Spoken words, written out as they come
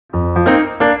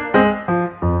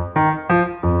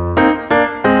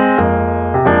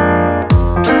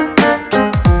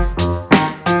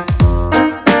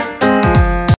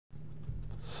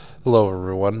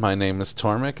everyone. My name is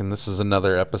Tormik, and this is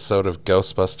another episode of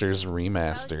Ghostbusters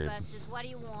Remastered. Ghostbusters, what do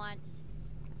you want?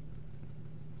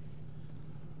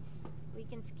 We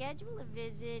can schedule a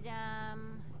visit,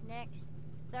 next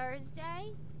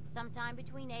Thursday, sometime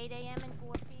between 8 a.m. and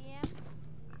 4 p.m.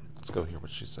 Let's go hear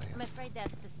what she's saying. I'm afraid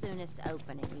that's the soonest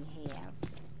opening we have.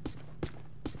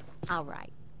 All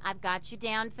right, I've got you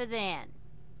down for then.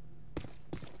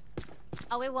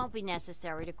 Oh, it won't be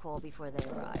necessary to call before they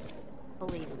arrive.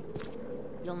 Believe me,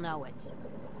 you'll know it.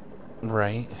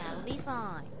 Right. That'll be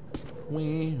fine. I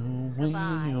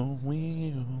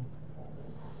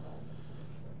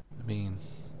mean,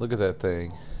 look at that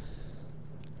thing.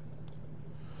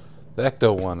 The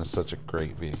Ecto-1 is such a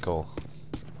great vehicle.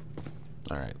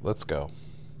 Alright, let's go.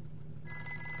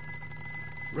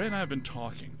 Ray and I have been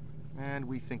talking. And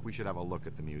we think we should have a look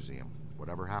at the museum.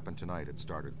 Whatever happened tonight, it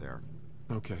started there.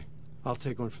 Okay. I'll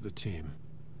take one for the team.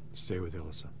 Stay with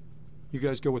Ilsa. You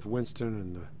guys go with Winston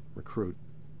and the recruit.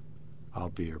 I'll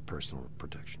be your personal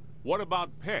protection. What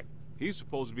about Peck? He's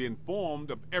supposed to be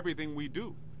informed of everything we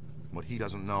do. What he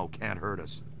doesn't know can't hurt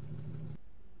us.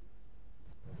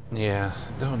 Yeah,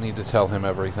 don't need to tell him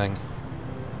everything.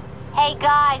 Hey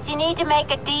guys, you need to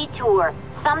make a detour.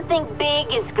 Something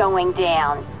big is going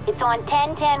down. It's on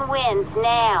 1010 Winds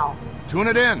now. Tune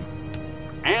it in!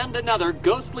 And another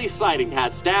ghostly sighting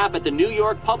has staff at the New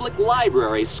York Public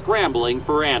Library scrambling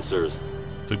for answers.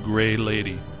 The Gray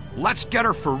Lady. Let's get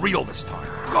her for real this time.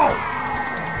 Go!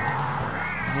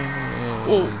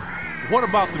 Well, what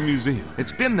about the museum?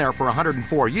 It's been there for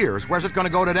 104 years. Where's it gonna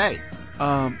go today?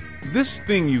 This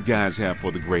thing you guys have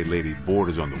for the Gray Lady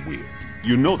borders on the weird.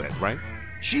 You know that, right?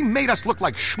 She made us look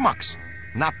like schmucks.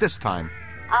 Not this time.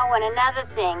 Oh, and another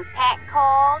thing, Pat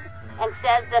called and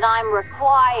says that I'm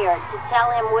required to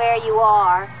tell him where you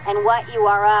are and what you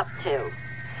are up to.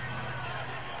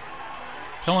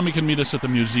 Tell him he can meet us at the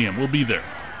museum. We'll be there.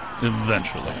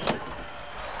 Eventually.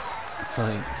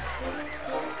 Like,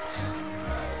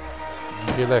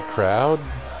 you hear that crowd?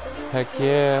 Heck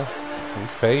yeah. We're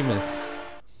famous.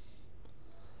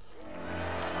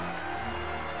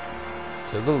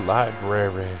 To the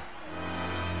library.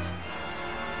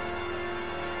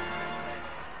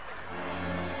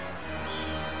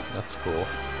 That's cool.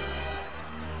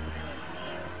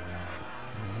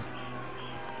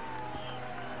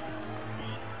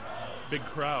 Big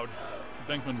crowd.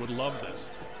 Venkman would love this.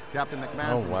 Captain McMahon.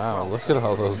 Oh from the wow, 12th look at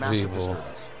all those massive people.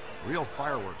 disturbance. Real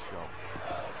fireworks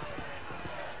show.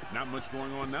 Not much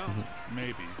going on now.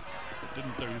 Maybe.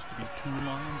 Didn't there used to be 2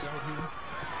 lions out here?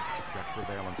 Check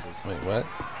surveillances. Wait, what?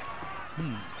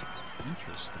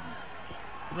 Interesting.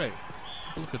 Ray,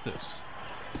 look at this.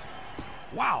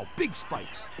 Wow, big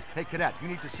spikes. Hey, Cadet, you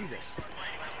need to see this.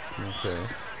 Okay.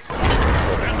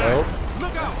 Nope.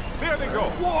 Look out! There they go!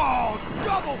 Whoa!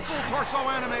 Double full torso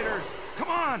animators! Come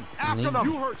on! After them!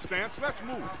 You heard Stance. Let's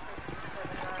move.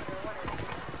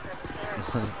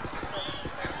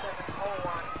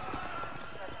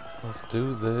 Let's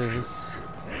do this.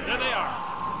 There they are.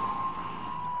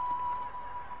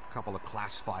 Couple of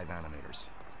Class 5 animators.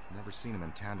 Never seen them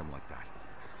in tandem like that.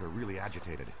 They're really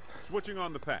agitated. Switching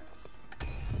on the packs.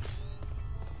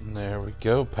 And there we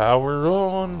go. Power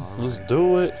on. Let's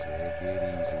do it. Take it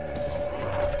easy.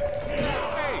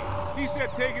 Hey, he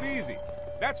said take it easy.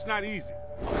 That's not easy.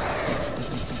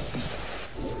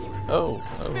 Oh.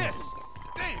 Miss!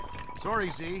 Damn! Sorry,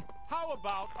 Z. How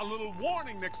about a little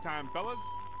warning next time, fellas?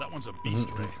 That one's a beast,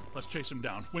 Ray. Let's chase him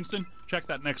down. Winston, check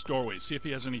that next doorway. See if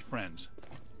he has any friends.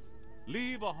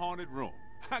 Leave a haunted room.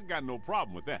 I got no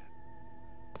problem with that.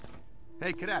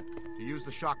 Hey, Cadet, to use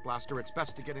the shock blaster, it's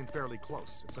best to get in fairly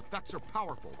close. Its effects are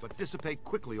powerful, but dissipate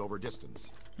quickly over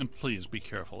distance. And please be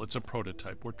careful. It's a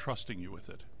prototype. We're trusting you with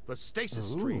it. The stasis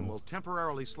stream will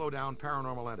temporarily slow down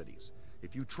paranormal entities.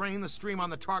 If you train the stream on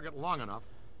the target long enough,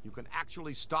 you can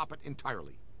actually stop it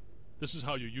entirely. This is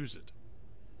how you use it.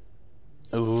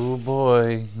 Oh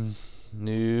boy.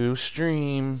 New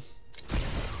stream.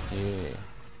 Yeah.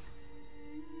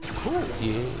 Cool.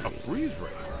 Yeah. A freeze ray.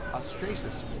 A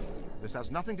stasis stream. This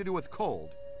has nothing to do with cold,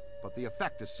 but the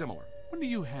effect is similar. When do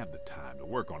you have the time to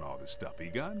work on all this stuff,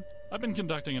 Egon? I've been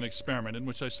conducting an experiment in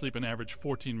which I sleep an average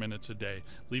 14 minutes a day.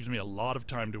 Leaves me a lot of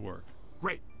time to work.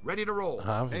 Great. Ready to roll.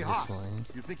 Obviously. Hey, Haas,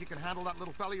 you think you can handle that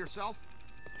little fella yourself?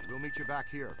 We'll meet you back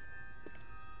here.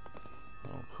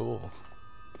 Oh, cool.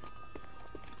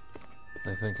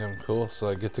 I think I'm cool, so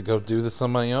I get to go do this on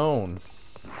my own.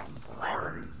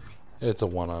 It's a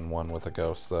one-on-one with a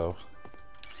ghost, though.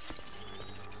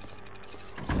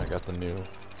 I got the new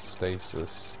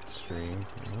stasis stream.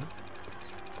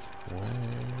 Where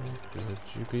could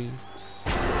you be?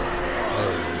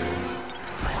 There it is.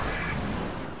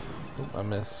 Oh, I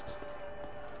missed.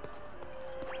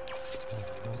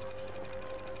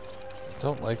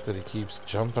 don't like that he keeps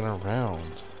jumping around.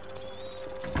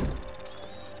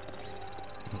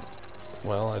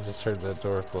 Well, I just heard that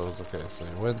door close. Okay, so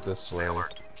he went this way. Sailor,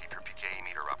 keep your PKE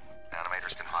meter up.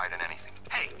 Animators can hide in anything.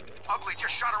 Hey, Ugly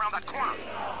just shot around that corner.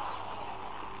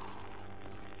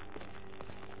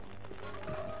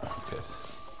 Okay.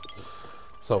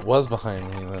 So it was behind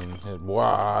me, then it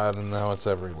wad, and now it's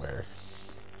everywhere.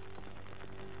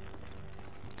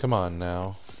 Come on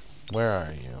now. Where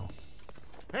are you?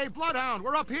 Hey, Bloodhound,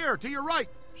 we're up here, to your right.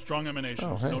 Strong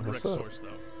emanations, Oh, hey, no direct what's up? source, though.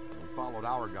 We followed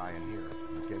our guy in here.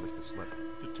 He gave us the slip.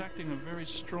 Detecting a very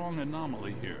strong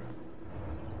anomaly here.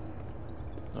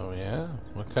 Oh yeah?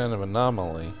 What kind of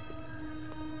anomaly?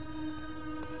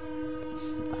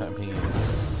 I mean... Here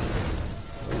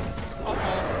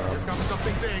comes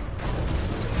something big.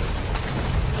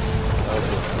 Oh,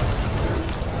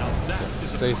 Now that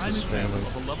is a Stasis prime stream. example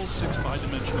of a level 6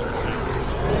 bidimensional trap.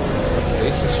 the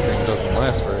stasis stream doesn't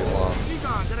last very long.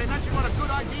 Egon, did I mention what a good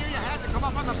idea you had to come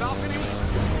up on the balcony?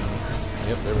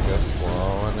 Yep, there we go.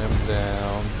 Slowing him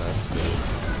down. That's good.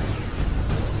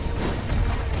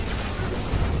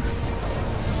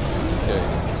 Okay.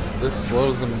 This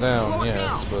slows him down,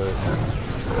 yes, but...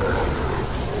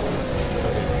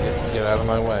 Get out of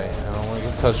my way. I don't want to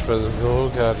get touched by this. Oh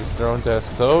god, he's throwing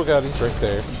desks. Oh god, he's right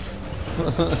there.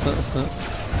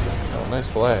 Oh, nice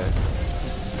blast.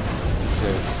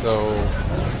 Okay, so...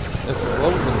 It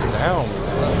slows him down.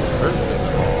 It's not perfect.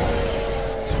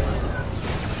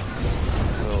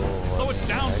 Slow it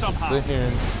down somehow. Sit here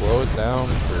and slow it down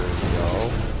for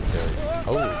y'all. Okay.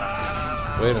 Oh,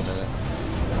 wait a minute.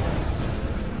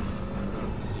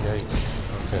 Yikes.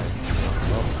 Okay.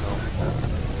 Oh, no.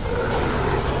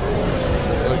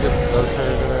 So I guess it does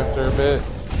hurt it after a bit.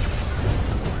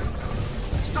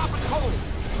 Stop it cold.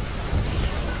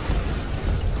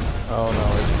 Oh no,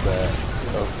 it's that.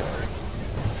 Okay.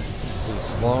 So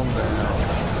slow him down.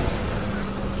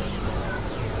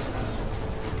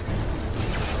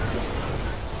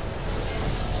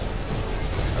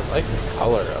 I like the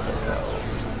color of it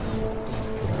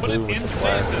though. Put it Blue with in the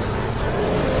black.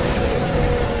 stasis.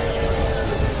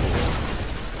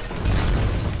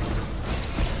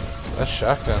 That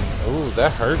shotgun, ooh,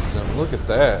 that hurts him. Look at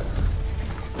that.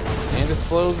 And it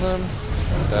slows him.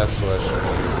 That's what I should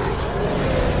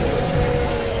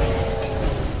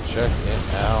do. Check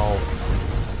it out.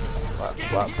 Blah,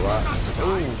 blah, blah.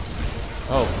 Ooh.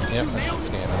 Oh, yep, I should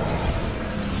scan it.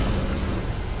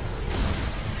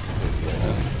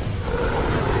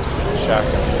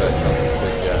 Shotgun effect on this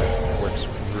big guy works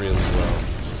really well.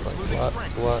 Just like blah,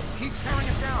 blah. Keep tearing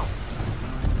it down.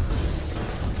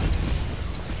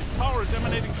 Power is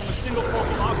emanating from a single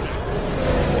focal object.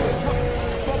 Look,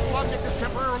 the focal object is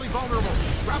temporarily vulnerable.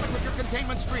 Grab it with your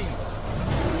containment stream.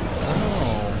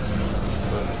 Oh.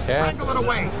 So the cap. Wrangle it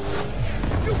away.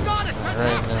 You got it.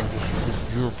 Right now, just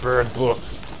you're bad, book.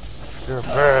 You're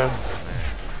bad.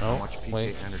 How Oh, much PK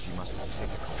wait. energy must have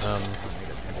taken to Um.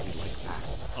 create an entity like that?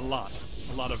 A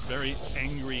lot of very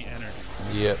angry energy.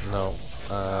 Yep, no.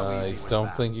 I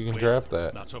don't think you can drop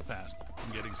that. Not so fast.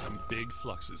 I'm getting some big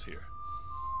fluxes here.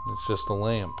 It's just a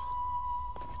lamp.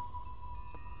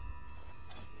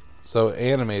 So it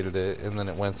animated it, and then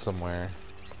it went somewhere.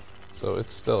 So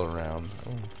it's still around.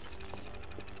 Oh.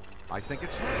 I think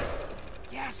it's her.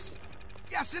 Yes.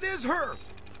 Yes, it is her.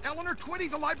 Eleanor Twitty,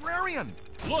 the librarian.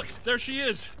 Look, there she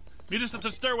is. Meet us at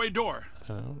the stairway door.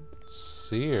 I don't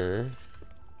see her.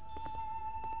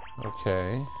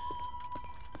 Okay.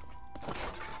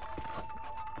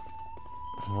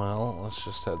 Well, let's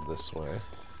just head this way.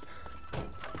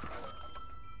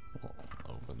 We'll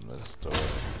open this door.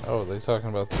 Oh, are they talking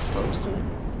about this poster?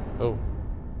 Oh.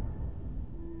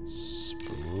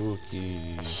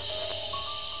 Spooky.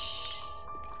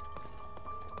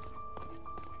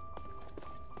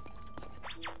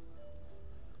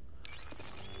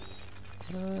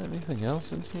 Anything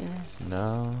else in here?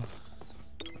 No.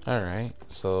 Alright,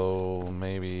 so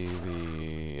maybe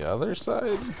the other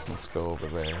side? Let's go over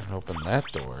there and open that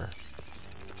door.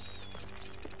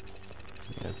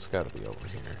 Yeah, it's gotta be over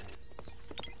here.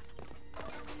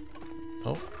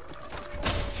 Oh,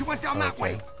 She went down that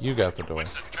way. okay. You got the door.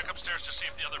 Winston, check upstairs to see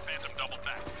if the other phantom doubled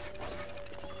back.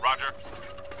 Roger.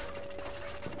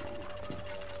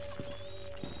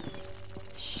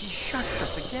 She shushed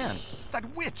us again.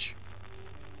 That witch.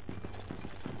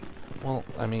 Well,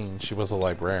 I mean, she was a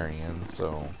librarian,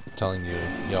 so telling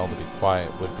y'all to be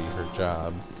quiet would be her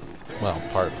job. Well,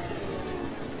 part of it at least.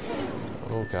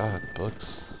 Oh god,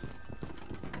 books.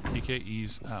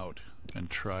 PKE's out and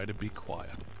try to be quiet.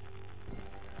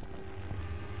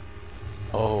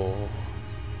 Oh.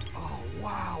 Oh,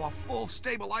 wow. A full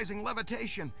stabilizing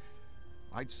levitation.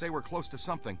 I'd say we're close to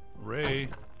something. Ray,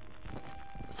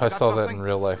 If I Got saw that something? in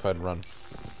real life, I'd run.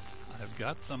 I've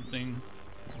got something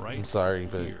right I'm sorry,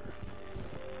 but here.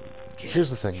 here's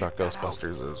the thing about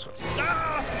Ghostbusters is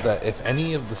that if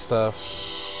any of the stuff,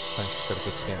 thanks, got a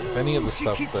good scan. If any of the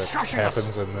stuff keeps that shushing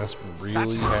happens in this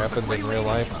really happened in real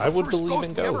life, I would believe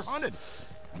in ghosts.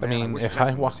 I mean, if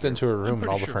I walked into a room and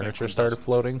all the sure furniture Beckman started doesn't.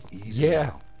 floating, Easy yeah,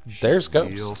 now. there's Real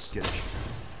ghosts. skittish.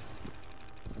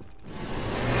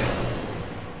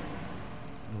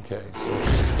 Okay, so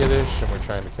she's skittish, and we're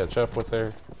trying to catch up with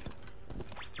her.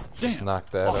 Just Damn. knock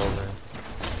that over.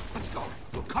 Let's go.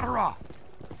 We'll cut her off.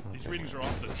 These readings are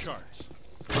off the charts.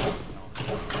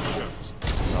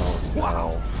 Oh,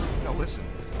 Wow. Now listen,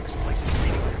 this place is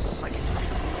reading like a psychic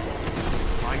pressure.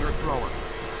 Find her thrower.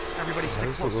 Everybody Why stay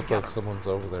does it close look together. like someone's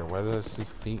over there? Why did I see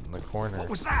feet in the corner? What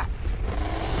was that?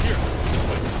 Here, this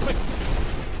way, quick.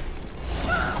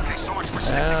 Okay, so much for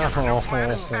sticking together. Now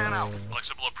plan is fan out.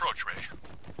 Flexible approach, Ray.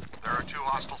 There are 2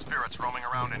 hostile spirits roaming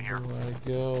around in here. Where do I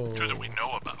go? 2 that we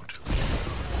know about.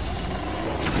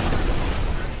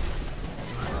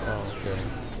 Oh, okay.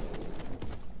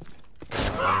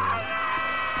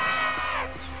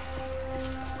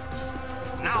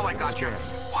 Now I got you.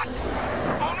 What?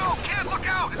 Oh no, kid, look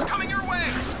out! It's coming your way!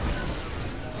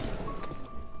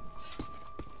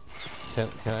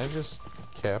 Can I just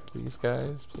cap these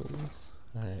guys, please?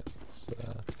 Alright, let's,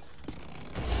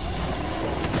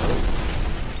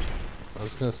 I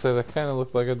was gonna say that kind of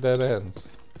looked like a dead end.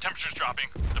 Temperature's dropping.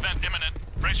 Event imminent.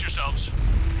 Brace yourselves.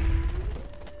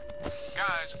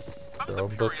 Guys, I'm in Throw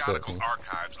the books at periodical me.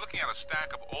 archives looking at a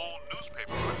stack of old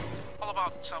newspaper clippings all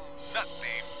about some nut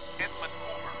named Edmund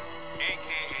Hoover,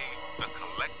 a.k.a. The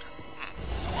Collector.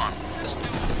 Come on, this dude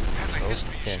has a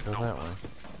history you Can't should go know that about. way.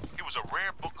 He was a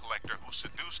rare book collector who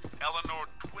seduced Eleanor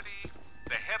Twitty,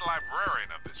 the head librarian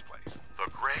of this place. The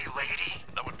Gray Lady?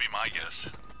 That would be my guess.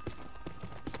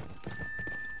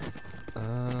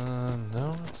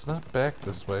 No, it's not back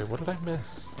this way. What did I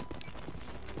miss?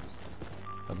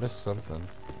 I missed something.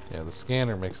 Yeah, the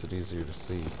scanner makes it easier to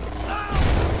see.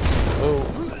 Oh!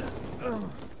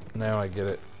 Now I get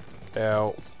it.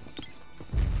 Ow.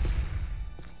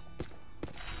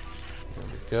 There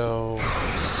we go.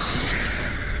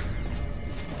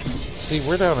 See,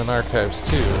 we're down in archives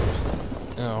too.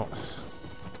 Now,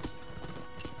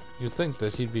 you'd think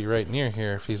that he'd be right near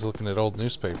here if he's looking at old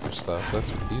newspaper stuff.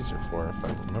 That's what these are for, if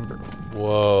I remember.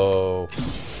 Whoa.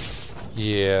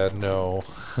 Yeah, no.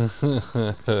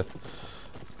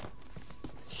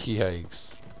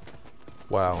 Yikes.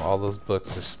 Wow, all those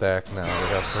books are stacked now. They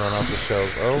got thrown off the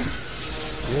shelves. Oh,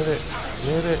 get it,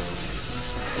 get it.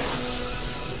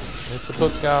 It's a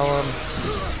book golem.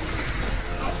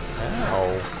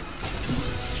 Ow.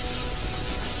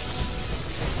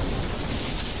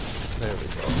 There we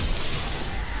go.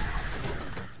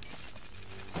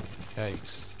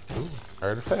 Yikes. Ooh,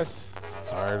 artifact.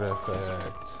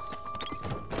 Artifact.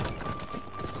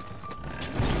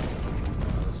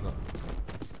 No, there's no.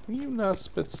 Can you not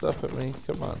spit stuff at me?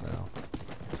 Come on now.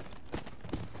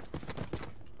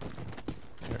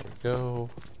 There we go.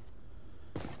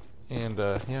 And,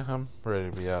 yeah, I'm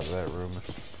ready to be out of that room.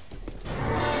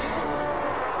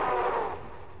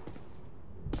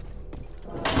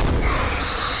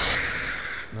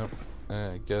 Nope.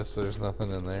 I guess there's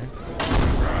nothing in there.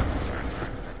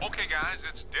 Okay, guys,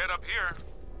 it's dead up here.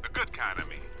 The good kind of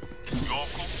me. You all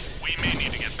cool? We may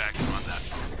need to get back in on that.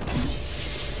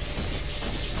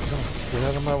 Get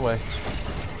out of my way.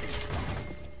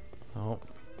 Oh.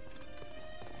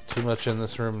 Too much in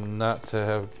this room not to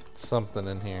have something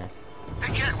in here.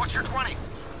 Hey kid, what's your 20?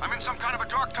 I'm in some kind of a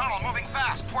dark tunnel moving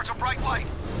fast towards a bright light.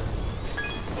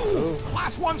 Ooh,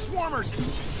 class 1 swarmers!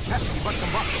 Pesky but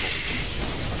combustible.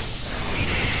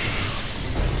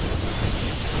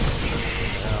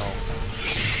 Ow.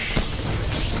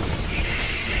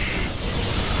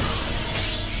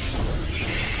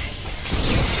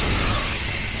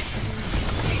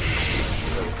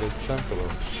 Got a good chunk of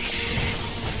them.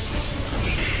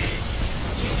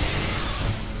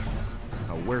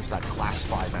 Now where's that class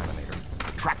 5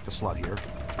 animator? Track the slut here.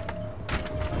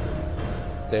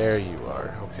 There you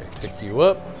are. Okay, pick you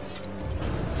up.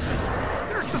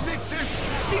 There's the big fish!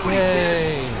 See what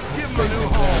Yay! he did? Give Let's him a take new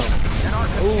him down. home in our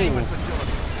containment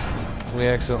facility. We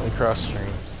accidentally crossed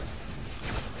streams.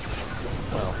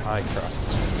 Well, I crossed the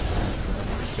streams.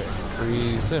 Okay,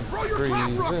 freeze him. Throw your trap,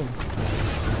 Freeze Rook. him.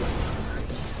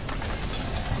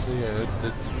 So yeah,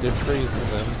 it freezes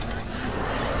him.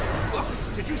 Look,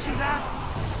 did you see that?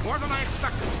 More than I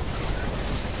expected.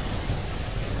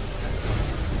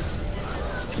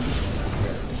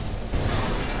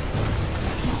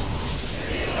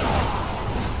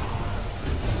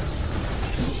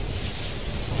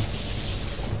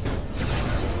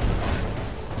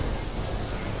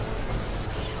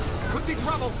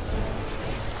 trouble.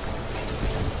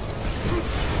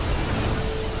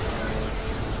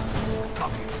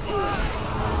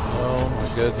 Oh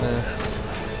my goodness.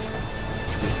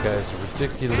 These guys are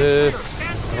ridiculous. I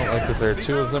don't like that there are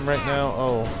two of them right now.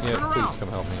 Oh, yeah, please come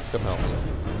help me. Come help me.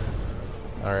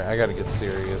 Alright, I gotta get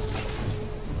serious.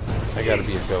 I gotta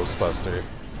be a Ghostbuster.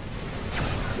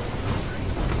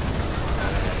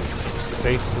 Some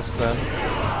stasis then.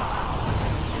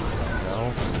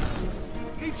 No.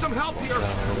 Need some help here. Down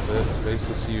a little bit.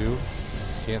 Stasis you.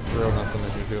 Can't throw nothing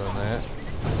if you're doing that.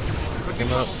 Pick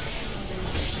him up.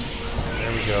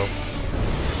 There we go.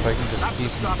 If I can just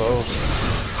keep them both.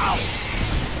 Ow.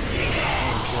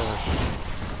 Oh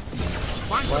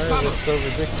gosh. Why are they so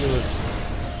ridiculous?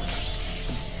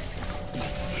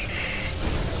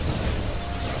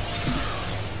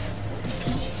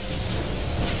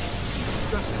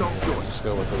 Just don't do it. Just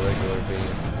go with the regular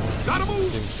beam. Gotta move.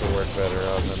 Seems to work better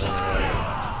on than anyway.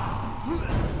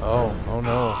 Oh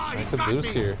no. I could lose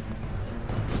here.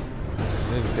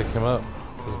 I need to pick him up.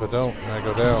 Because if I don't, and I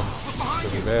go down, it's gonna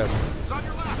be bad. It's on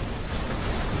your left.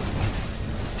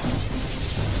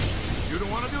 You don't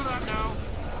want to do that now.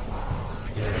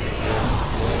 Yeah.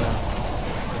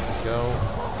 Go.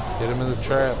 Get him in the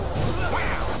trap.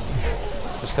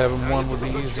 Just having one would be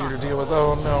easier to deal with.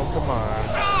 Oh no, come on.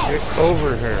 Get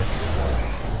over here.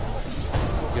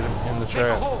 Get him in the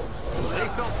trap. They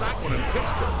felt that one in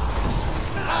Pittsburgh.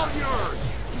 All yours.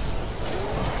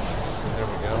 There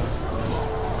we go.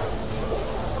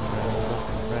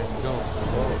 Right, go.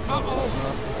 Off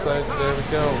the sides, there we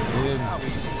go. In.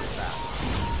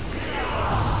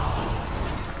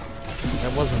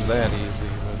 That wasn't that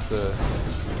easy, but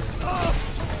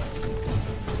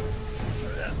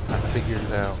I figured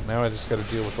it out. Now I just gotta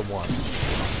deal with the one.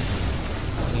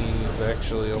 He's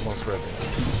actually almost ready.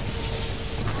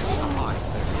 There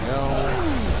we go.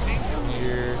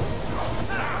 Here.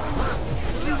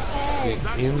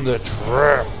 Get in the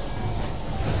trap.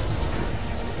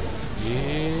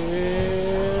 Yeah.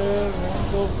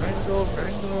 Wrangle.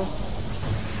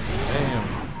 Damn.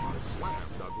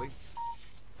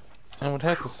 I would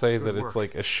have to say that it's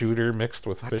like a shooter mixed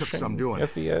with fishing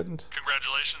at the end.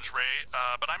 Congratulations, Ray.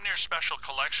 But I'm near Special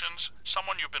Collections.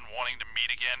 Someone you've been wanting to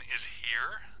meet again is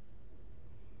here.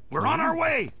 We're on our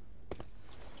way.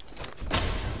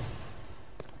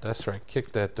 That's right.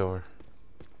 Kick that door.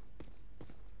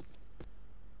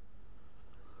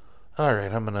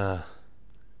 Alright, I'm gonna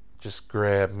just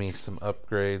grab me some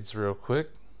upgrades real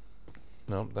quick.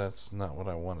 Nope, that's not what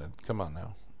I wanted. Come on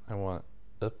now. I want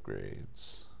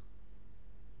upgrades.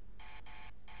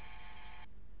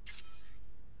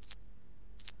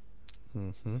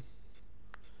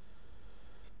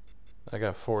 I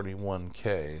got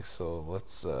 41k, so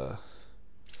let's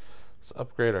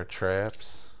upgrade our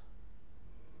traps.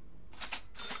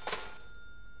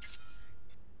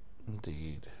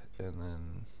 Indeed. And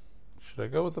then should I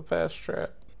go with the fast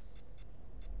trap?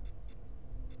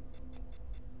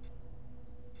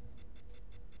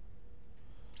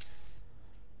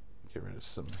 Get rid of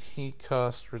some heat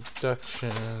cost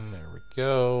reduction. There we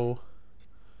go.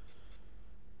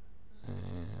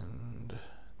 And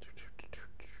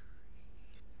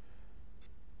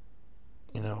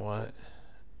you know what?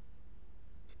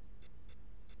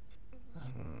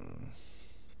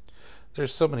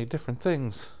 There's so many different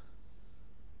things.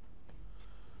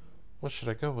 What should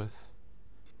I go with?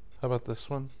 How about this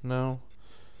one? No.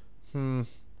 You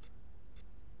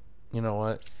know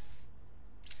what?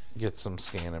 Get some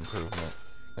scan improvement.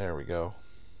 There we go.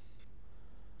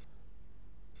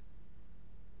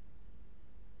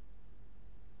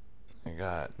 I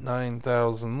got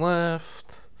 9,000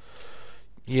 left.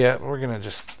 Yeah, we're gonna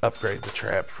just upgrade the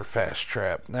trap for fast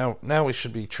trap. Now we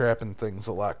should be trapping things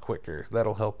a lot quicker.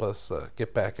 That'll help us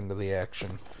get back into the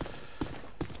action.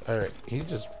 Alright, he's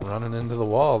just running into the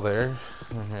wall there.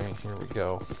 Alright, here we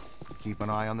go. Keep an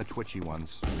eye on the twitchy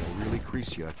ones. They'll really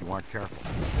crease you if you aren't careful.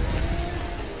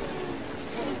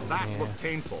 That looked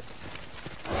painful.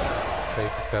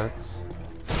 Paper cuts.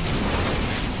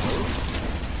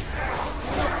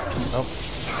 Oh,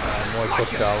 more clip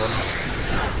golems.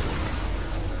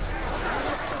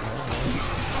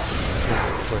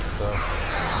 Quick though.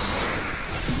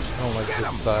 I don't like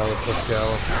this style of clip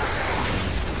golem.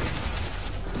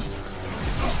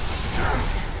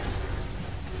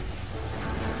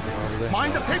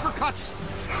 Mind the paper cuts!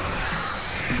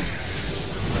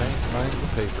 Mind the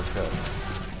paper cuts.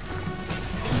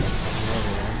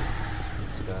 Another one.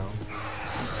 It's down.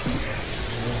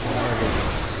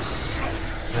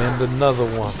 And another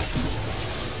one.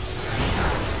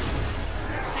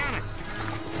 Scan it.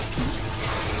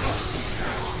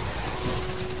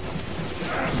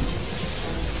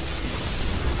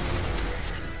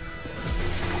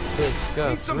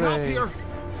 guts. Need some help Hooray. here.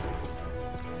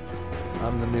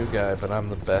 I'm the new guy, but I'm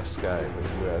the best guy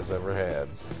that you guys ever had.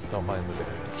 Don't mind the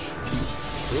damage.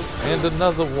 Oop, and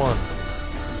another one.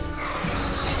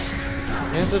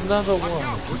 And another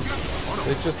one.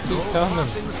 They just keep coming.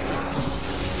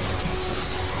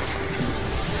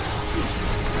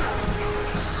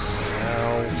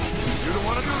 Ow. You don't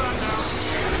want to do that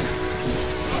now.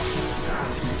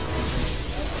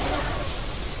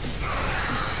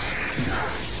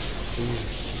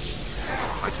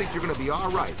 I think you're gonna be all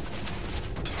right.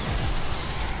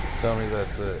 Tell me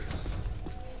that's it.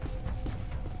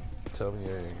 Tell me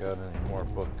you ain't got any more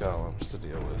book columns to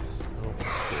deal with. Oh,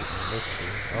 it's getting misty.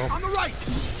 Oh, On the right.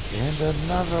 and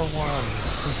another one.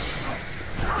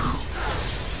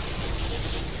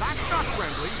 That's not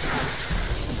friendly.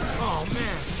 Oh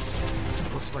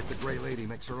man. Looks like the Gray Lady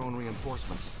makes her own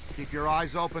reinforcements. Keep your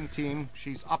eyes open, team.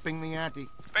 She's upping the ante.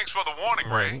 Thanks for the warning,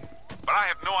 Ray. But I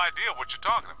have no idea what you're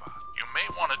talking about. You may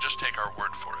want to just take our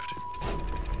word for it.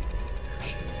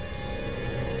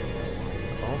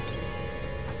 Oh,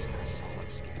 That's got a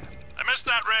solid scan. I missed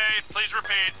that, Ray. Please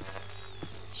repeat.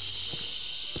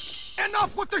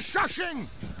 Enough with the shushing!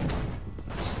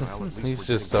 Well, at least he's we're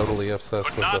just getting totally obsessed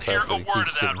Could with the not hear fact that a he word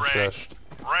keeps of that, getting Ray. shushed.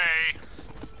 Ray.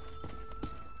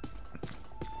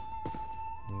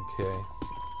 Okay.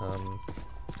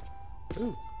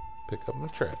 Ooh, pick up my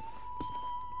trap.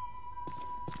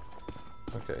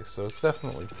 Okay, so it's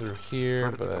definitely through here,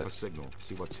 Try to pick up a but signal.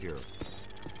 See what's here.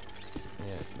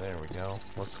 yeah, there we go.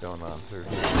 What's going on through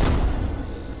here?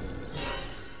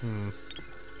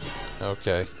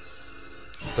 Okay.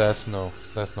 That's no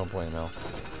bueno.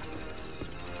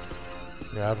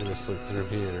 You're obviously through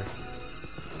here.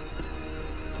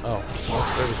 Oh,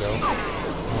 there we go.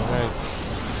 Alright.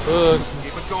 Look.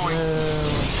 Keep it going.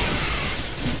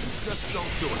 Just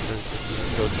don't do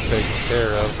it. Go taken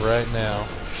care of right now.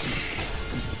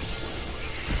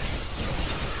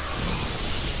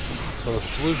 So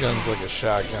this blue gun's like a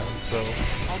shotgun, so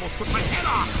Almost put my head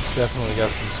on. it's definitely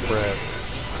got some spread.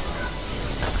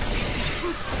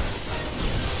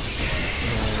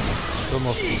 And it's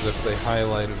almost as if they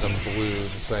highlighted them blue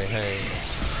to say, hey,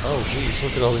 oh geez,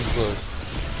 look at all these blue.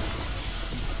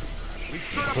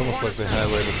 It's almost like they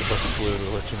highlighted the bunch of blue to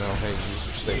let you know, hey, use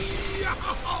your stasis. Yow!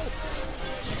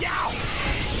 Yow!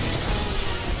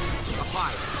 Up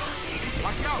high.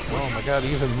 Watch out! Oh my god,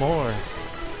 even more.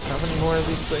 How many more of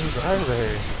these things are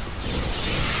there?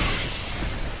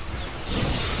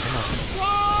 Come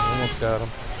on. Almost got him.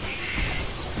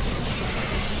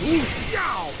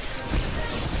 Yow!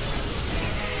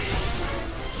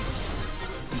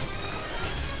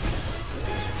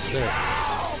 There.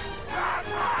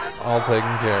 All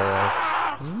taken care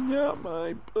of. Got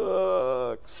my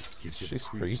books. Gives you the She's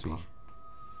creeps, creepy.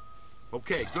 huh?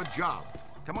 Okay, good job.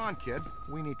 Come on, kid.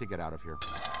 We need to get out of here.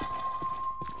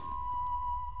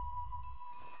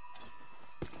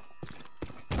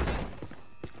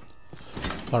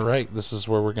 Alright, this is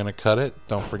where we're going to cut it.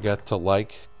 Don't forget to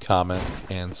like, comment,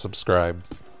 and subscribe.